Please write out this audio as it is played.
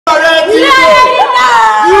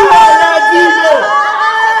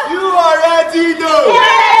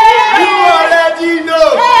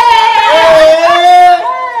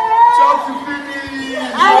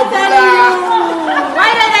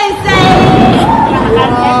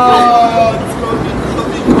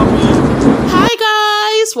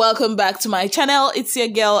welcome back to my channel. It's your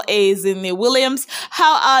girl Azini Williams.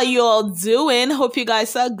 How are you all doing? Hope you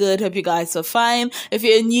guys are good. Hope you guys are fine. If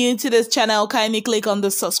you're new to this channel, kindly click on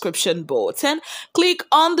the subscription button. Click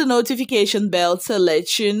on the notification bell to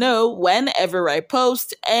let you know whenever I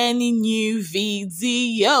post any new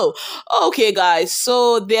video. Okay guys,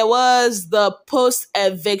 so there was the post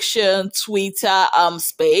eviction Twitter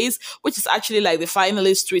space, which is actually like the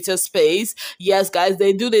finalist Twitter space. Yes guys,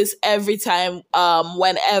 they do this every time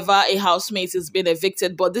whenever a housemate is being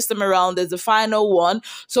evicted, but this time around there's the final one.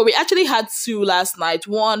 So we actually had two last night,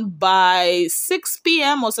 one by 6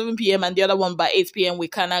 p.m. or 7 p.m. and the other one by 8 p.m. with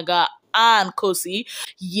Kanaga and Khosi.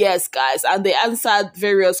 Yes guys, and they answered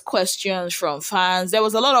various questions from fans. There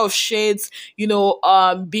was a lot of shades,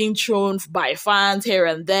 being thrown by fans here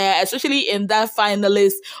and there, especially in that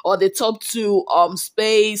finalist or the top two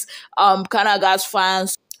space. Kanaga's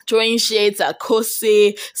fans throwing shades at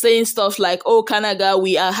Khosi, saying stuff like, "Oh, Kanaga,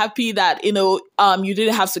 we are happy that, you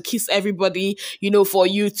didn't have to kiss everybody, for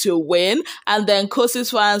you to win." And then Khosi's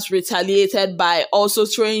fans retaliated by also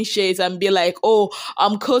throwing shades and be like, "Oh,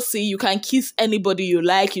 Khosi, you can kiss anybody you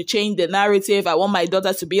like. You change the narrative. I want my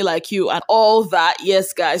daughter to be like you," and all that.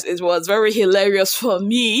 Yes, guys, it was very hilarious for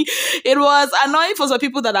me. It was annoying for some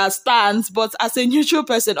people that are stans, but as a neutral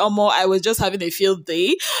person, I was just having a field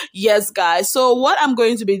day. Yes, guys. So what I'm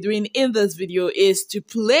going to be doing in this video is to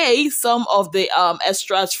play some of the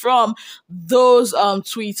extracts from those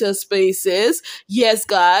Twitter spaces. Yes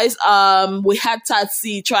guys, we had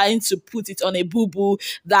Tatsi trying to put it on a boo-boo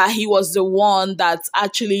that he was the one that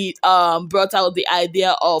actually brought out the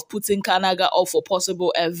idea of putting Kanaga up for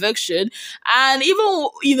possible eviction. And even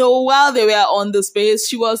while they were on the space,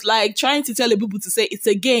 she was like trying to tell a boo-boo to say it's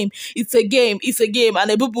a game, it's a game, it's a game. And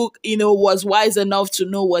a boo-boo was wise enough to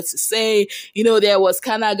know what to say. There was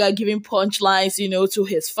Kanaga giving punchlines, to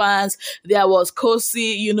his fans. There was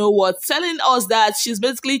Khosi, telling us that she's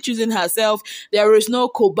basically choosing herself. There is no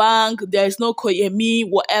Thabang, there is no Yemi,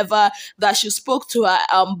 whatever, that she spoke to her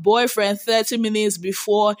boyfriend 30 minutes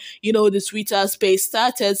before, the Twitter space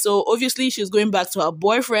started. So obviously she's going back to her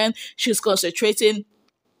boyfriend. She's concentrating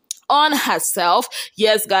on herself.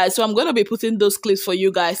 Yes guys, so I'm going to be putting those clips for you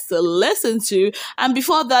guys to listen to. And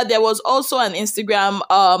before that, there was also an Instagram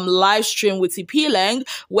live stream with Thabang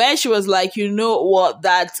where she was like,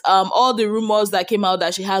 that all the rumors that came out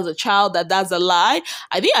that she has a child, that's a lie.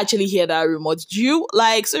 I didn't actually hear that rumor. Did you?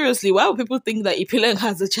 Like, seriously, why would people think that Thabang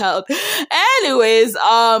has a child? Anyways,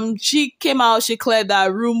 she came out, she cleared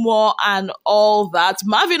that rumor and all that.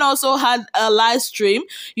 Marvin also had a live stream,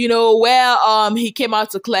 where he came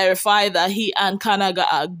out to clarify that he and Kanaga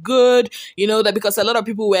are good, that because a lot of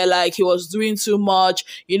people were like he was doing too much,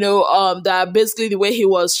 that basically the way he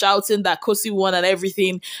was shouting that Khosi won and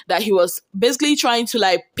everything, that he was basically trying to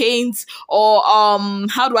like paint or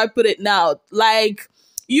how do I put it now, like,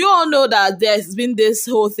 you all know that there's been this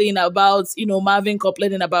whole thing about, Marvin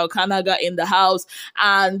complaining about Kanaga in the house,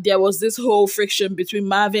 and there was this whole friction between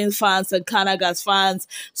Marvin's fans and Kanaga's fans.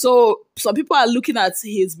 So some people are looking at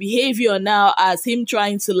his behavior now as him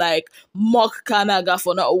trying to like mock Kanaga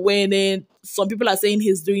for not winning. Some people are saying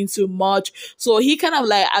he's doing too much. So he kind of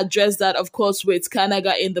like addressed that, of course, with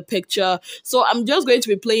Kanaga in the picture. So I'm just going to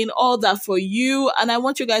be playing all that for you. And I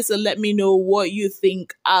want you guys to let me know what you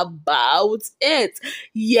think about it.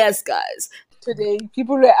 Yes, guys. Today,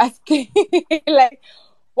 people were asking, like,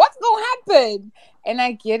 what's going to happen? And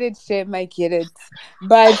I get it, Shem, I get it.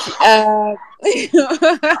 But I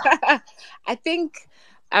think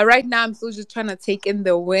right now I'm still just trying to take in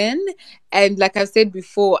the win. And like I said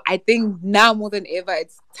before, I think now more than ever,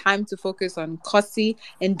 it's time to focus on Khosi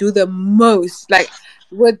and do the most. Like,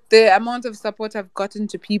 with the amount of support I've gotten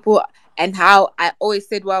to people and how I always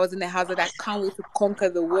said while I was in the house that I can't wait to conquer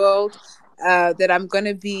the world, that I'm going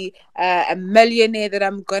to be a millionaire, that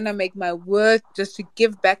I'm going to make my worth just to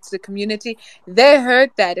give back to the community. They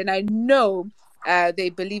heard that, and I know they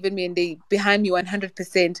believe in me and they behind me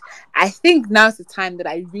 100%. I think now's the time that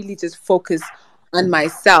I really just focus on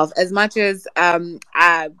myself. As much as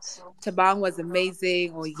Thabang was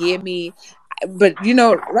amazing, or Yemi, but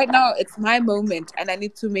right now it's my moment and I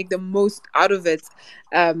need to make the most out of it.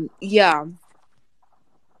 Yeah.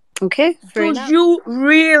 Okay. Did you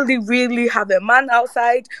really, really have a man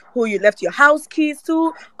outside who you left your house keys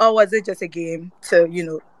to, or was it just a game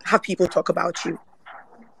to, have people talk about you?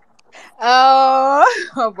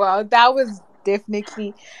 Oh, well, that was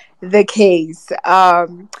definitely the case.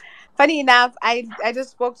 Funny enough, I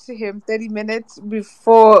just spoke to him 30 minutes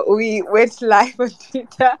before we went live on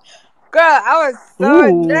Twitter. Girl, I was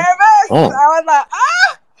so nervous. I was like,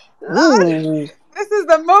 Lord, this is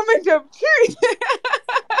the moment of truth.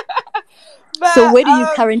 So where do you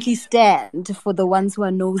currently stand for the ones who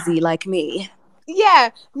are nosy like me? Yeah,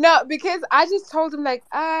 no, because I just told him like,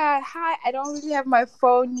 hi, I don't really have my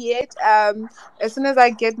phone yet. As soon as I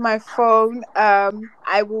get my phone,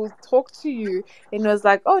 I will talk to you. And it was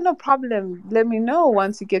like, oh, no problem. Let me know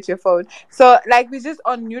once you get your phone. So like, we're just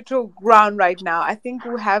on neutral ground right now. I think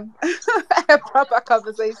we'll have a proper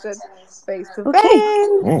conversation face to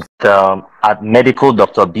face. At Medical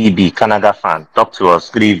Dr. BB, Canada fan. Talk to us.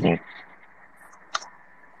 Good evening.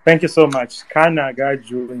 Thank you so much. Kanaga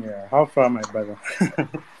Junior. How far, my brother?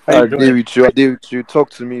 I dare with you. Talk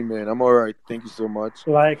to me, man. I'm all right. Thank you so much.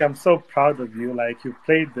 Like, I'm so proud of you. Like, you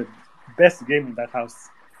played the best game in that house,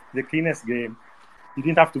 the cleanest game. You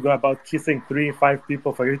didn't have to go about kissing 3-5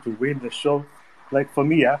 people for you to win the show. Like, for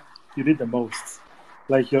me, you did the most.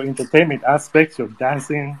 Like, your entertainment aspect, your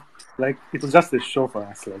dancing, like, it was just a show for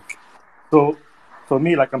us. Like, so for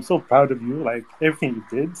me, like, I'm so proud of you. Like, everything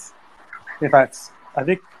you did. In fact, I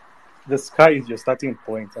think the sky is your starting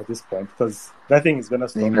point at this point, because nothing is gonna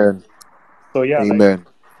stop you. So yeah, Amen. Like,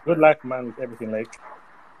 good luck, man, with everything. Like,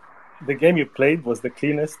 the game you played was the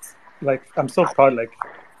cleanest. Like, I'm so proud. Like,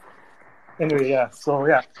 anyway, yeah. So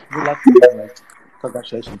yeah, good luck to you. Like,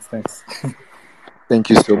 congratulations. Thanks. Thank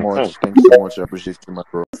you so much. Thank you so much. I appreciate you, my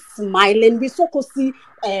bro. Smiling, we saw Khosi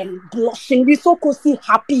blushing, we saw Khosi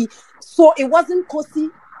happy. So it wasn't Khosi.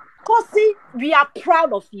 Khosi, we are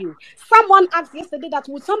proud of you. Someone asked yesterday that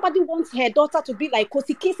would somebody want her daughter to be like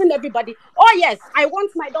Khosi, kissing everybody. Oh yes, I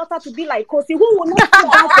want my daughter to be like Khosi. Who will not sit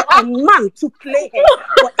down for a man to play her,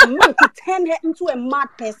 for a man to turn her into a mad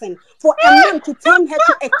person, for a man to turn her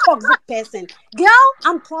to a toxic person? Girl,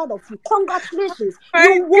 I'm proud of you. Congratulations.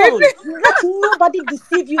 You won. Let nobody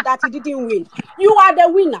deceive you that you didn't win. You are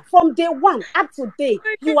the winner. From day one up to day,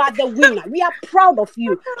 you are the winner. We are proud of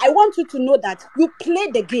you. I want you to know that you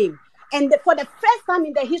played the game. And for the first time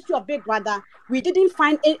in the history of Big Brother, we didn't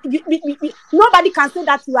find nobody can say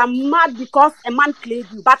that you are mad because a man played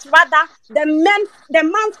you, but rather the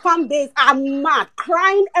man's fan base are mad,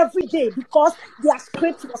 crying every day because their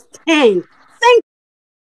script was turned. Thank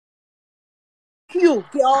you,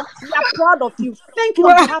 girl. We are proud of you. Thank you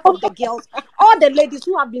on behalf of the girls, all the ladies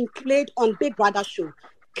who have been played on Big Brother show.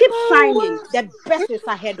 Keep shining. The best is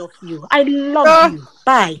ahead of you. I love you.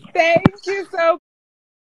 Bye. Thank you so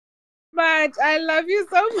much. I love you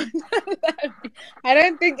so much. I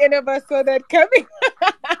don't think any of us saw that coming.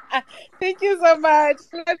 Thank you so much.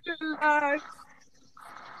 Love you a lot.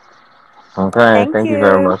 Okay, thank you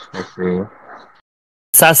very much, Missy.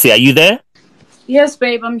 Sassy, are you there? Yes,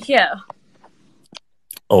 babe, I'm here.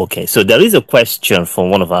 Okay, so there is a question from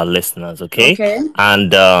one of our listeners, okay?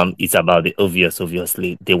 And it's about the obvious,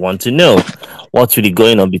 obviously. They want to know what's really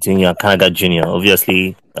going on between you and Kanaga Jr.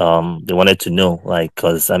 Obviously, they wanted to know, like,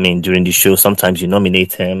 because, I mean, during the show, sometimes you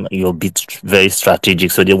nominate him, you'll be very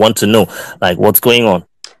strategic. So they want to know, like, what's going on?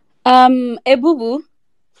 Ebubu,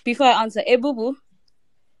 before I answer, Ebubu.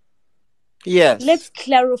 Yes. Let's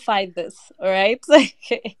clarify this, all right?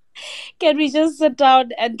 Can we just sit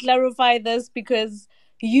down and clarify this? Because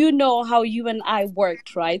you know how you and I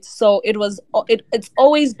worked, right? So it's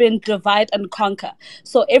always been divide and conquer.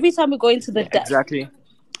 So every time we go into the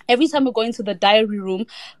every time we go into the diary room,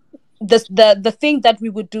 the thing that we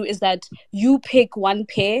would do is that you pick one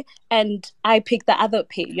pair and I pick the other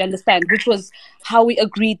pair. You understand? Which was how we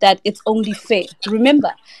agreed that it's only fair.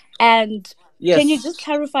 Remember? And yes. Can you just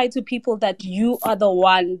clarify to people that you are the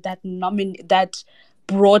one that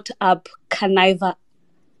brought up Kanaiva?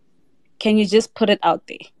 Can you just put it out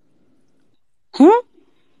there?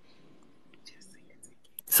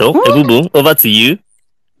 So, Ebubu, over to you.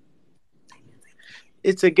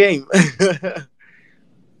 It's a game.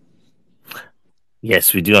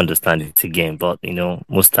 Yes, we do understand it's a game, but, you know,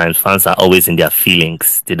 most times fans are always in their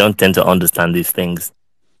feelings. They don't tend to understand these things.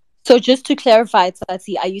 So just to clarify,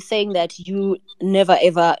 Tati, are you saying that you never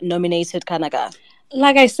ever nominated Kanaga?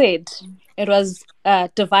 Like I said, it was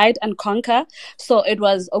divide and conquer. So it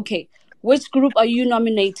was, okay, which group are you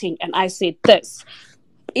nominating? And I said this.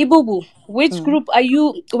 Ibubu,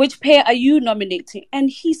 which pair are you nominating? And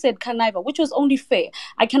he said Kanaiva, which was only fair.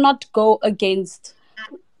 I cannot go against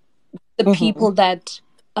the people that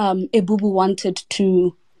Ibubu wanted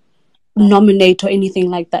to nominate or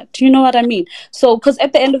anything like that. Do you know what I mean? So, because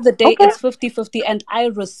at the end of the day, it's 50-50 and I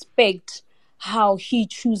respect how he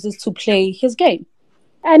chooses to play his game.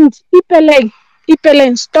 And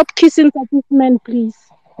Ipeleng, stop kissing this man, please.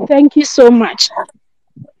 Thank you so much.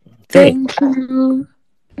 Thank you.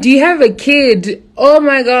 Do you have a kid? Oh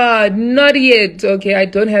my God, not yet. Okay, I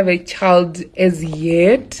don't have a child as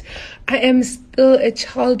yet. I am still a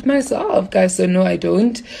child myself, guys, so no, I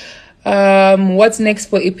don't. What's next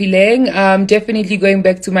for Ipileng? Definitely going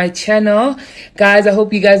back to my channel. Guys, I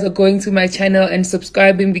hope you guys are going to my channel and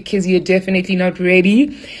subscribing, because you're definitely not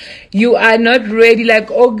ready. You are not ready, like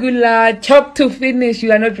Ogula, chop to finish.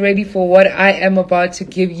 You are not ready for what I am about to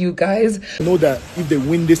give you guys. I know that if they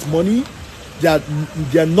win this money, they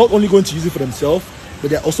are not only going to use it for themselves, but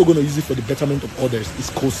they're also going to use it for the betterment of others. It's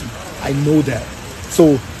Khosi. I know that.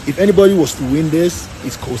 So if anybody was to win this,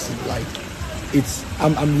 it's Khosi. Like,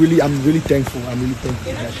 I'm really thankful. I'm really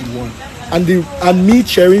thankful that she won. And me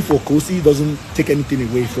cheering for Khosi doesn't take anything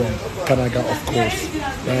away from Kanaga, of course,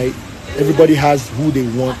 right? Everybody has who they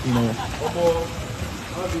want, you know.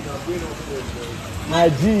 My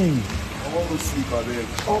G.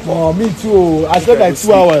 Oh, me too. I slept like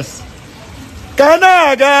 2 hours.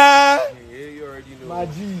 Kanaga. My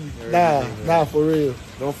G. Nah, for real.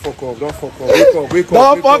 Don't fuck up. Wake up.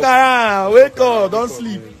 Don't fuck around. Wake up. Don't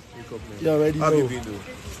sleep. You already know. How you been, though?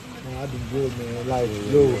 Man, I've been good, man. Like,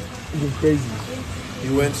 yo, it's been crazy.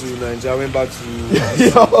 You went to Nigeria, went back to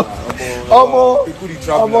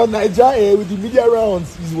Nigeria with the media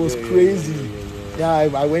rounds. It was crazy. Yeah,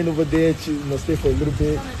 I went over there to stay for a little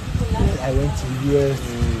bit. I went to the US,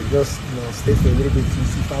 just stay for a little bit to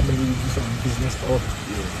see family, do some business stuff.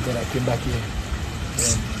 Then I came back here.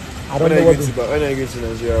 I don't know when are you going to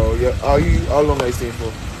Nigeria? How long are you staying for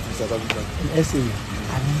in South Africa? In SA.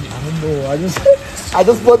 I don't know. I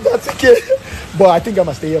just bought that ticket. But I think I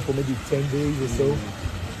must stay here for maybe 10 days or so.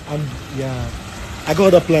 And yeah, I got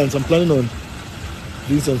other plans. I'm planning on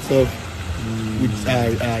doing some stuff with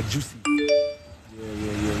Juicy. Yeah. Juicy.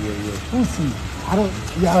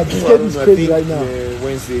 This game is crazy right now.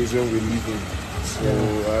 Wednesday is when we're leaving. So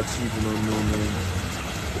I actually do not know, man.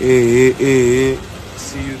 Hey.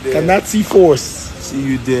 See you there. Kanati Force. See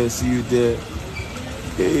you there.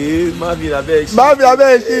 Hey, Marvin, I beg.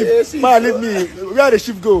 Man, leave me. Where the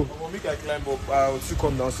ship go? I climb up. I'll still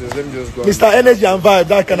come downstairs. Let me just go. Mr. Energy and Vibe,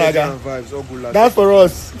 that Kanaga. Vibes, all good. That's for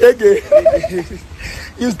us. Okay.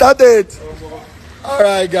 You started. All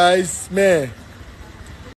right, guys. Man.